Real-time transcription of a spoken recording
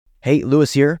Hey,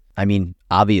 Lewis here. I mean,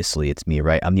 obviously it's me,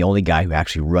 right? I'm the only guy who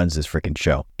actually runs this freaking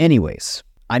show. Anyways,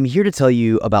 I'm here to tell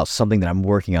you about something that I'm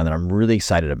working on that I'm really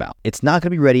excited about. It's not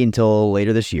going to be ready until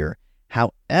later this year.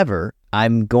 However,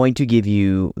 I'm going to give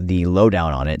you the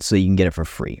lowdown on it so you can get it for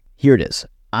free. Here it is.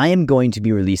 I am going to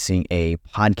be releasing a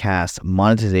podcast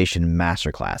monetization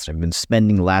masterclass. I've been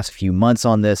spending the last few months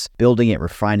on this, building it,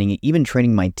 refining it, even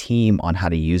training my team on how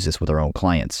to use this with our own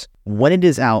clients. When it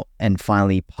is out and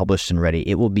finally published and ready,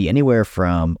 it will be anywhere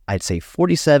from, I'd say,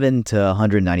 $47 to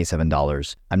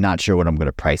 $197. I'm not sure what I'm going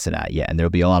to price it at yet, and there'll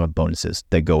be a lot of bonuses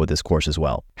that go with this course as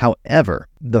well. However,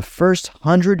 the first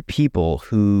 100 people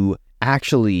who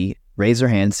actually raise their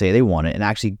hand, say they want it, and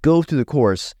actually go through the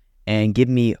course and give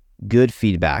me good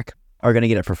feedback are going to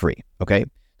get it for free, okay?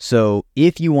 So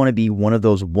if you want to be one of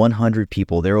those 100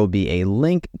 people, there will be a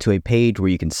link to a page where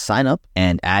you can sign up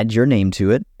and add your name to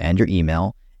it and your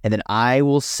email, and then I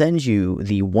will send you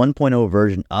the 1.0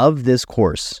 version of this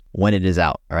course when it is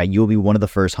out, all right? You'll be one of the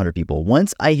first 100 people.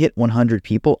 Once I hit 100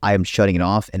 people, I am shutting it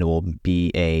off and it will be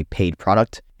a paid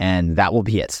product, and that will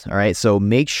be it, all right? So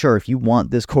make sure if you want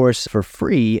this course for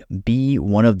free, be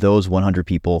one of those 100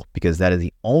 people, because that is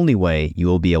the only way you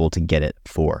will be able to get it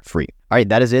for free. All right,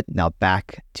 that is it. Now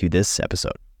back to this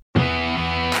episode.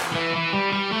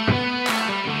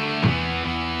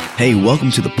 Hey,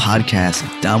 welcome to the Podcast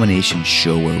Domination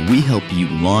Show, where we help you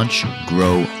launch,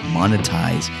 grow,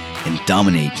 monetize, and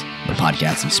dominate the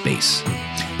podcasting space.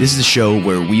 This is a show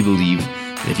where we believe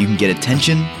that if you can get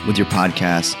attention with your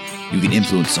podcast, you can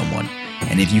influence someone.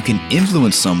 And if you can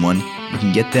influence someone, you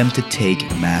can get them to take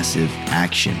massive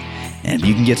action. And if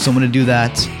you can get someone to do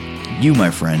that, you,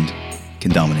 my friend, can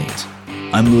dominate.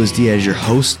 I'm Luis Diaz, your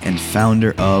host and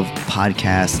founder of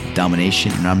Podcast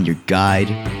Domination, and I'm your guide.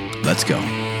 Let's go.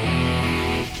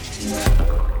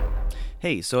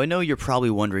 Hey, so I know you're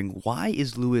probably wondering, why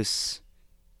is Lewis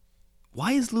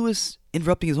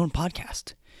interrupting his own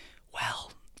podcast?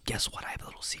 Well, guess what? I have a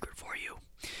little secret for you.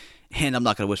 And I'm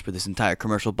not going to whisper this entire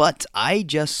commercial, but I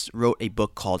just wrote a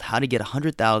book called How to Get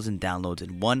 100,000 Downloads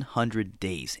in 100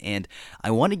 Days, and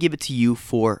I want to give it to you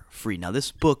for free. Now,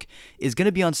 this book is going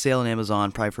to be on sale on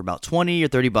Amazon probably for about $20 or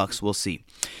 $30. We'll see.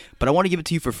 But I want to give it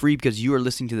to you for free because you are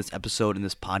listening to this episode and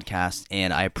this podcast,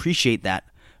 and I appreciate that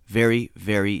very,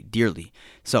 very dearly.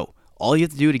 So all you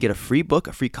have to do to get a free book,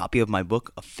 a free copy of my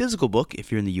book, a physical book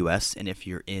if you're in the US, and if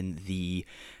you're in the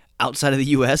outside of the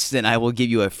US, then I will give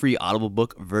you a free Audible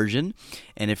book version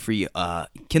and a free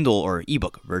Kindle or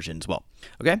ebook version as well.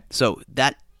 Okay, so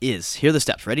here are the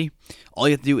steps. Ready? All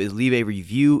you have to do is leave a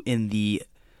review in the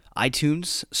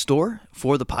iTunes store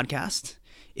for the podcast.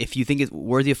 If you think it's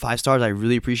worthy of 5 stars, I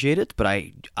really appreciate it, but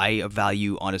I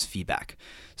value honest feedback.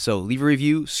 So leave a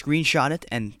review, screenshot it,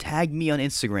 and tag me on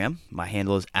Instagram. My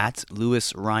handle is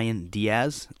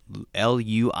 @LuisRyanDiaz,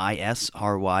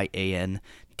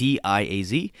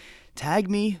 LuisRyanDiaz. Tag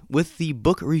me with the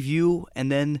book review,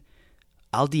 and then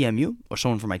I'll DM you, or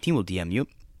someone from my team will DM you,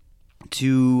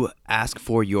 to ask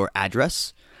for your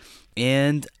address,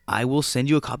 and I will send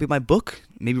you a copy of my book.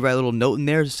 Maybe write a little note in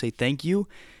there to say thank you,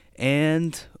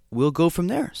 and we'll go from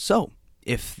there. So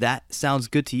if that sounds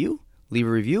good to you, leave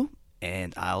a review,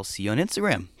 and I'll see you on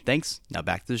Instagram. Thanks. Now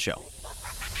back to the show.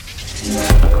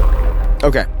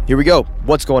 Okay, here we go.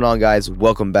 What's going on, guys?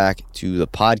 Welcome back to the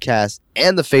podcast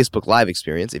and the Facebook Live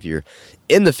experience. If you're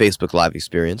in the Facebook Live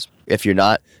experience, if you're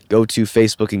not, go to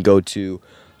Facebook and go to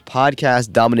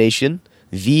Podcast Domination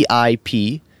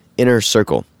VIP Inner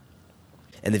Circle.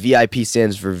 And the VIP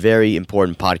stands for Very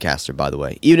Important Podcaster, by the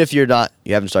way. Even if you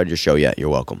haven't started your show yet, you're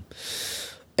welcome.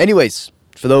 Anyways,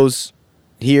 for those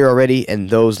here already and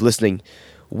those listening,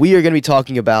 we are going to be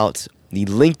talking about the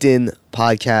LinkedIn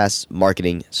podcast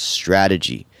marketing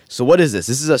strategy. So what is this?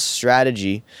 This is a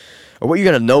strategy, or what you're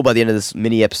going to know by the end of this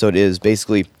mini episode is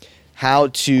basically how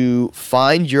to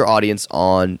find your audience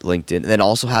on LinkedIn, and then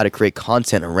also how to create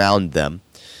content around them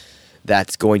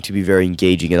that's going to be very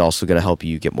engaging and also going to help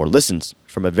you get more listens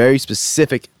from a very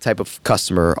specific type of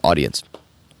customer audience.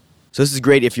 So this is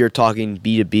great if you're talking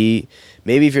B2B,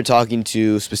 maybe if you're talking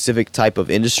to a specific type of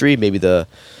industry, maybe the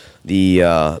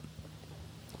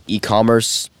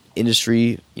e-commerce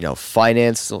industry,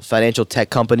 financial tech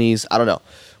companies, I don't know,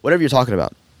 whatever you're talking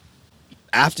about.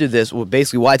 After this,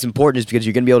 basically why it's important is because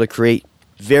you're going to be able to create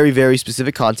very, very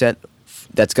specific content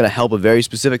that's going to help a very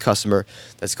specific customer,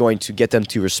 that's going to get them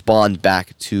to respond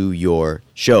back to your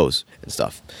shows and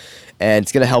stuff. And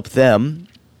it's going to help them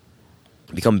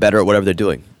become better at whatever they're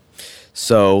doing.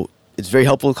 So it's very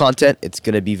helpful content. It's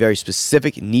going to be very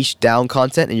specific, niche down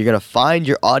content, and you're going to find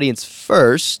your audience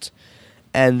first,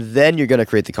 and then you're going to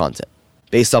create the content.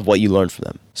 based off what you learned from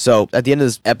them. So at the end of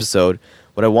this episode,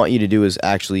 what I want you to do is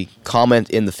actually comment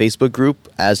in the Facebook group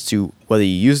as to whether you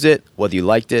used it, whether you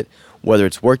liked it, whether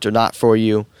it's worked or not for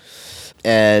you,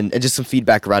 and just some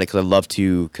feedback around it, because I love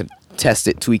to test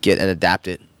it, tweak it, and adapt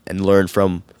it, and learn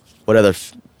from what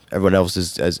everyone else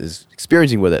is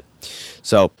experiencing with it.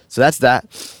 So that's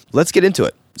that. Let's get into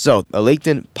it. So a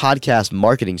LinkedIn podcast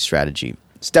marketing strategy.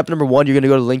 Step number 1, you're going to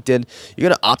go to LinkedIn. You're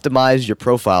going to optimize your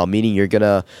profile, meaning you're going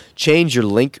to change your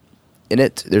link in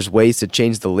it. There's ways to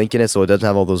change the link in it so it doesn't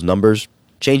have all those numbers.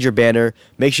 Change your banner.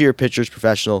 Make sure your picture is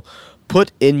professional.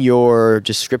 Put in your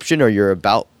description or your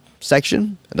about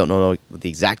section, I don't know what the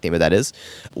exact name of that is,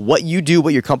 what you do,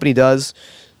 what your company does,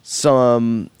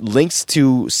 some links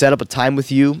to set up a time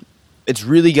with you. It's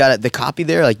really got the copy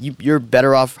there. Like you're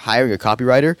better off hiring a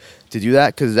copywriter to do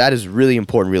that, because that is really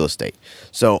important real estate.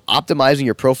 So optimizing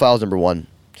your profile is number 1.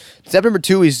 Step number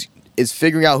 2 is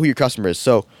figuring out who your customer is.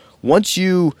 So once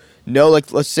you know,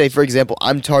 like let's say for example,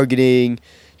 I'm targeting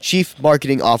chief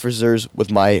marketing officers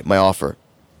with my offer.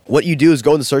 What you do is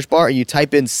go in the search bar and you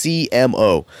type in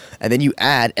CMO, and then you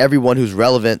add everyone who's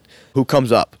relevant who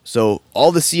comes up. So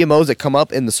all the CMOs that come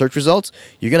up in the search results,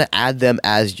 you're going to add them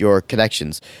as your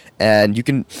connections. And you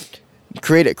can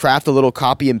craft a little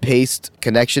copy and paste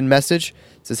connection message.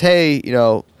 It says, hey,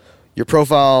 your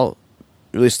profile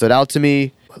really stood out to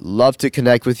me. I'd love to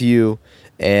connect with you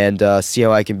and see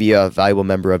how I can be a valuable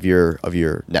member of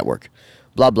your network.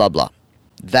 Blah, blah, blah.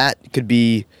 That could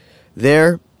be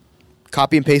there.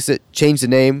 Copy and paste it, change the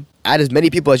name, add as many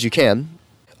people as you can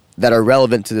that are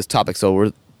relevant to this topic. So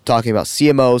we're talking about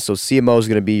CMOs. So CMO is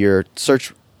going to be your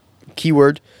search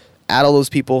keyword. Add all those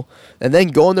people, and then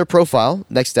go on their profile.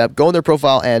 Next step, go on their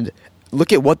profile and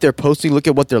look at what they're posting, look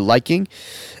at what they're liking,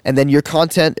 and then your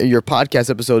content or your podcast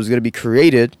episode is going to be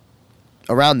created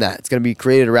around that. It's going to be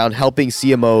created around helping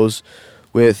CMOs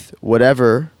with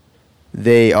whatever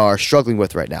they are struggling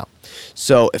with right now.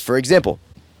 So, for example,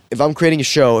 if I'm creating a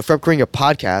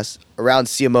podcast around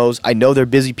CMOs, I know they're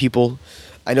busy people,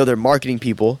 I know they're marketing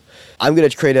people. I'm going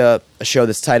to create a show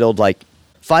that's titled like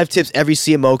 5 tips every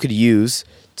CMO could use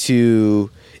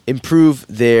to improve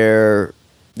their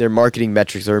marketing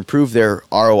metrics or improve their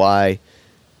ROI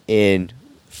in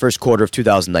first quarter of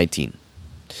 2019.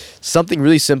 Something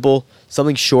really simple,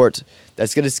 something short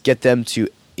that's going to get them to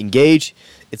engage.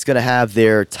 It's going to have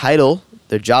their title,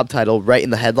 their job title right in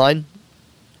the headline,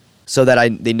 so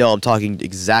that they know I'm talking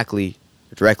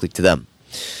directly to them.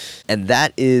 And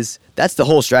that's the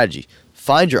whole strategy.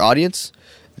 Find your audience,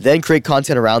 then create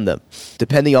content around them.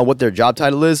 Depending on what their job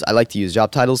title is, I like to use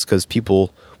job titles because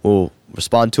people will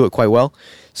respond to it quite well.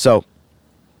 So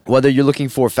whether you're looking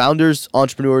for founders,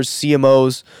 entrepreneurs,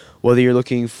 CMOs, whether you're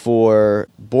looking for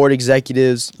board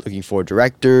executives, looking for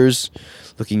directors,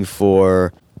 looking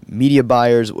for media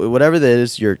buyers, whatever that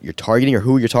is you're targeting or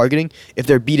who you're targeting. If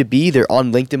they're B2B, they're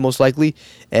on LinkedIn most likely.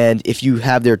 And if you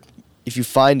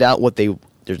find out what they're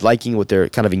liking, what they're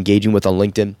kind of engaging with on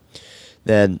LinkedIn,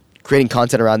 then creating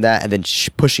content around that and then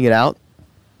pushing it out.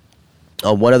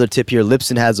 One other tip here,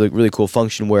 Libsyn has a really cool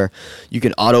function where you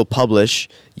can auto-publish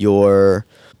your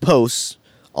posts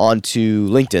onto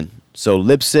LinkedIn. So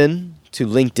Libsyn to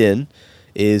LinkedIn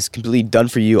is completely done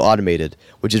for you, automated,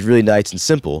 which is really nice and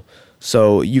simple.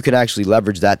 So you can actually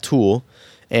leverage that tool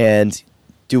and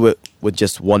do it with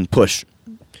just one push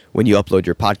when you upload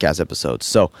your podcast episodes.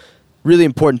 So really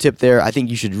important tip there. I think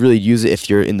you should really use it if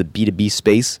you're in the B2B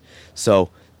space. So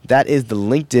that is the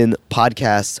LinkedIn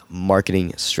podcast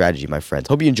marketing strategy, my friends.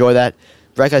 Hope you enjoy that.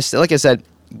 Like I said,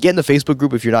 get in the Facebook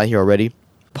group if you're not here already.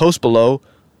 Post below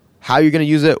how you're going to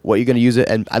use it, what you're going to use it,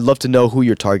 and I'd love to know who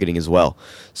you're targeting as well.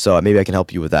 So maybe I can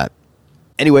help you with that.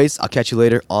 Anyways, I'll catch you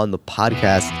later on the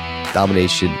Podcast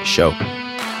Domination Show.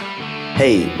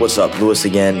 Hey, what's up? Lewis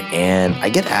again, and I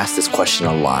get asked this question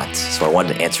a lot, so I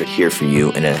wanted to answer it here for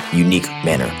you in a unique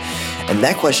manner. And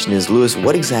that question is, Lewis,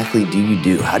 what exactly do you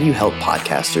do? How do you help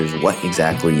podcasters? What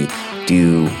exactly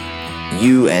do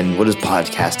you and what does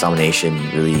Podcast Domination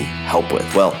really help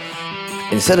with? Well,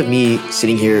 instead of me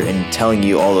sitting here and telling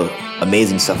you all the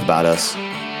amazing stuff about us,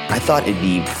 I thought it'd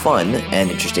be fun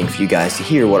and interesting for you guys to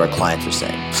hear what our clients are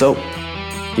saying. So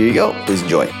here you go. Please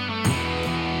enjoy.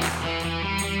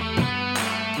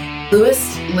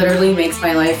 Lewis literally makes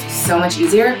my life so much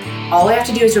easier. All I have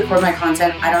to do is record my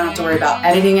content. I don't have to worry about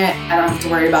editing it. I don't have to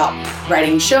worry about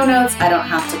writing show notes. I don't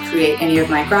have to create any of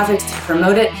my graphics to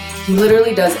promote it. He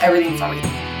literally does everything for me.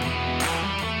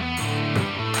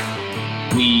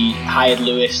 We hired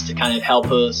Lewis to kind of help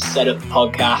us set up the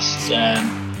podcast,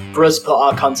 for us to put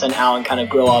our content out and kind of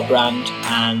grow our brand.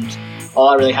 And all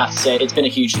I really have to say, it's been a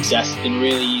huge success. It's been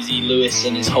really easy. Lewis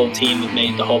and his whole team have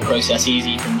made the whole process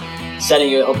easy, from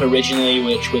setting it up originally,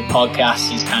 which with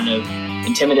podcasts is kind of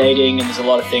intimidating, and there's a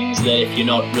lot of things that if you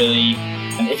don't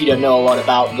know a lot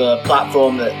about the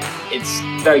platform, that it's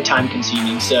very time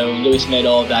consuming. So Lewis made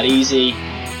all of that easy.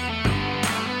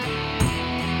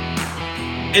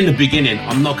 In the beginning,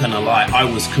 I'm not gonna lie, I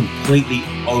was completely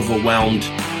overwhelmed,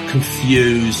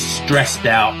 confused, stressed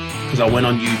out, because I went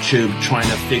on YouTube trying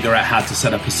to figure out how to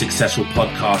set up a successful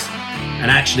podcast.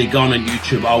 And actually going on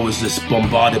YouTube, I was just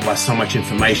bombarded by so much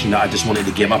information that I just wanted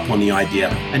to give up on the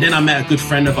idea. And then I met a good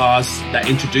friend of ours that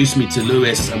introduced me to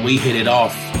Lewis, and we hit it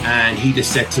off. And he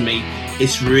just said to me,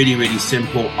 it's really, really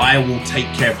simple. I will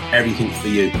take care of everything for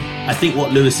you. I think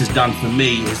what Lewis has done for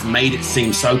me is made it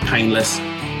seem so painless.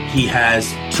 He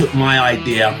has took my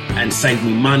idea and saved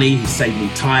me money, he saved me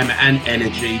time and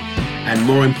energy, and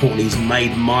more importantly, he's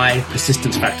made my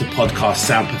Persistence Factor podcast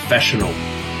sound professional.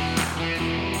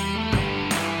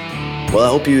 Well, I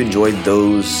hope you enjoyed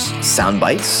those sound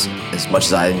bites as much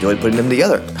as I enjoyed putting them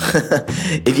together.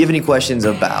 If you have any questions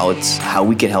about how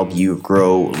we can help you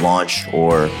grow, launch,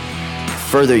 or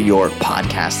further your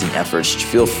podcasting efforts,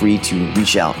 feel free to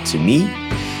reach out to me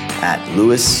at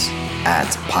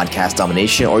Lewis@Podcast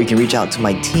Domination, or you can reach out to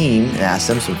my team and ask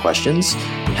them some questions.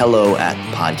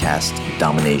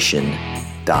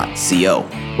 hello@podcastdomination.co.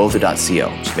 Both are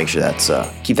 .co. Just make sure that's,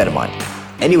 keep that in mind.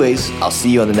 Anyways, I'll see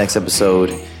you on the next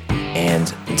episode.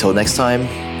 And until next time,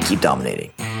 keep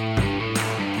dominating.